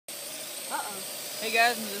Hey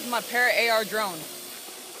guys, this is my Parrot AR Drone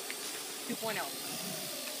 2.0.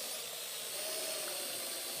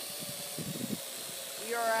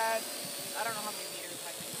 We are at, I don't know how many meters,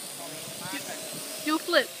 I think. Do a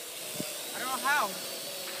flip. I don't know how.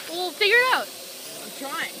 Well, figure it out. I'm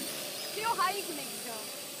trying. You know how you can make it go.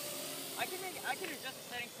 I can adjust the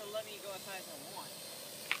settings to let me go as high as I want.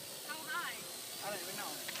 How high? I don't even know.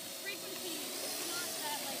 Frequency. It's not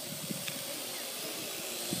that like.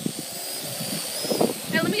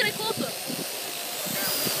 Hey, let me get a close up.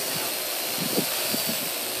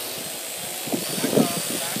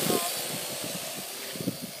 Back off.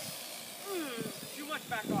 Too much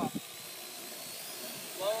back off.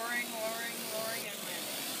 Lowering, and landing.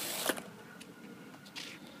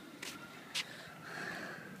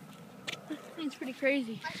 This thing's pretty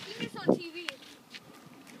crazy. I've seen this on TV.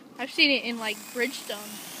 I've seen it in like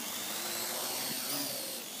Bridgestone.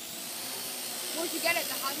 Where'd you get it?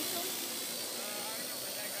 The hobby store?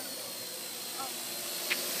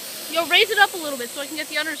 Yo, raise it up a little bit so I can get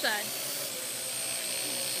the underside.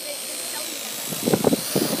 They sell you that.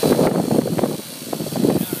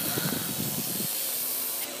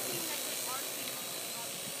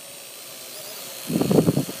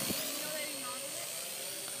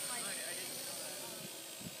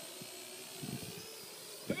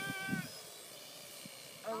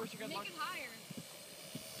 Make it higher.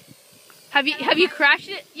 Have you crashed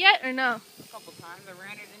it yet or no? A couple times. I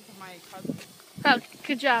ran it into my cousin. Oh,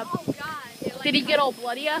 good job. Oh God. Did he get all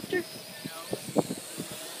bloody after? No.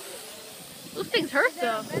 Those things hurt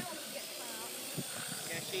though.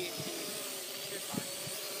 Yeah, she's fine.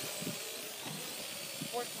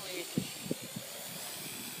 Fortunately,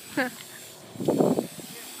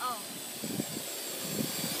 Oh.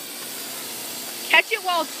 Catch it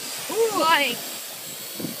while it's flying.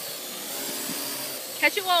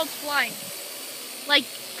 Catch it while it's flying. Like,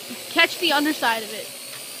 catch the underside of it.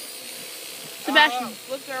 Sebastian.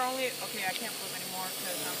 Flips are only, okay, I can't flip anymore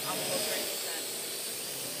because I'm below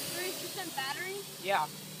 30%. 30% battery? Yeah.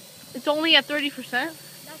 It's only at 30%? That's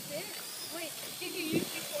it? Wait, did you use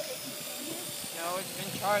before it continued? No, it's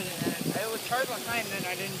been charged and then it was charged one time and then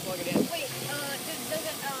I didn't plug it in. Wait, does it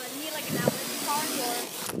need like an outlet to charge or?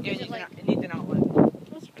 Yeah, it needs an outlet.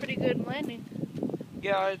 That's a pretty good landing.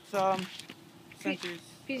 Yeah, it's sensors.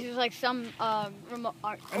 Because there's like some remote.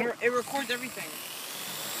 And it records everything.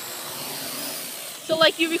 So,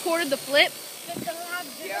 like, you recorded the flip? Does it have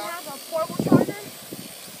Yeah. a portable charger?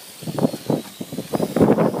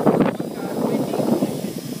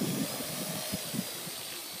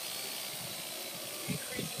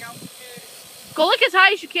 Increasing altitude. Go look as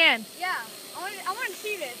high as you can. Yeah, I want to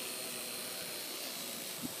see this.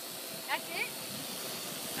 That's it?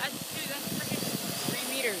 That's freaking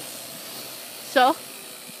 3 meters. So?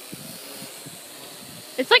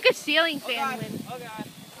 It's like a ceiling fan God. wind. Oh god.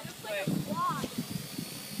 Looks like a block.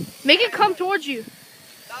 Make it come towards you.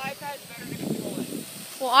 The iPad's better to control it.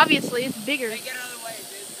 Well, obviously, it's bigger. Hey, get out of the way,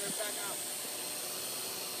 dude. They're back out.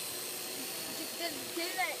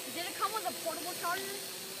 Did it come with a portable charger?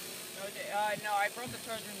 No, I brought the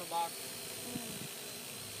charger in the box.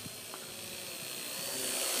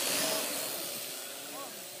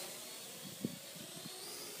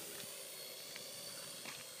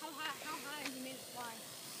 How high have you made it fly?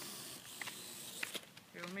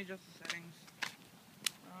 Okay, let me adjust the settings.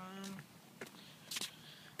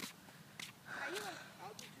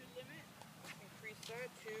 Altitude limit. Increase that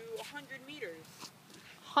to 100 meters.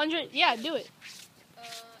 100? Yeah, do it.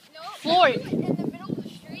 No. Floor Do it. it in the middle of the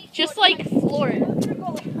street. Just like floor it. I'm gonna go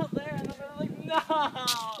out there and I'm like, no.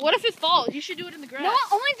 What if it falls? You should do it in the grass. No,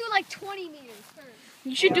 only do like 20 meters first.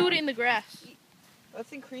 You should do Yeah. it in the grass.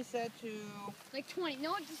 Let's increase that to Like 20.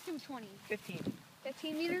 No, just do 20. 15.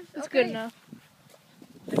 15 meters? That's Okay. good enough.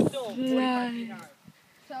 It's still 45 feet high.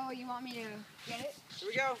 So you want me to get it? Here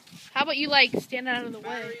we go. How about you, like, stand out of the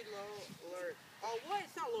Battery way? low alert. Oh, what?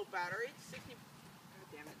 It's not low battery. It's 60. God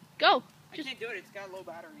damn it. Go. I Just. can't do it. It's got low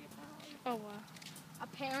battery apparently. Oh, wow.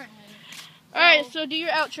 Apparently. Alright, so do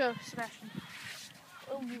your outro, Sebastian.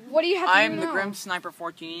 What do you have to I'm do the now? Grim Sniper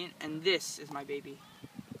 14, and this is my baby.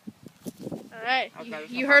 Alright, Okay,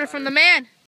 you heard it from the man.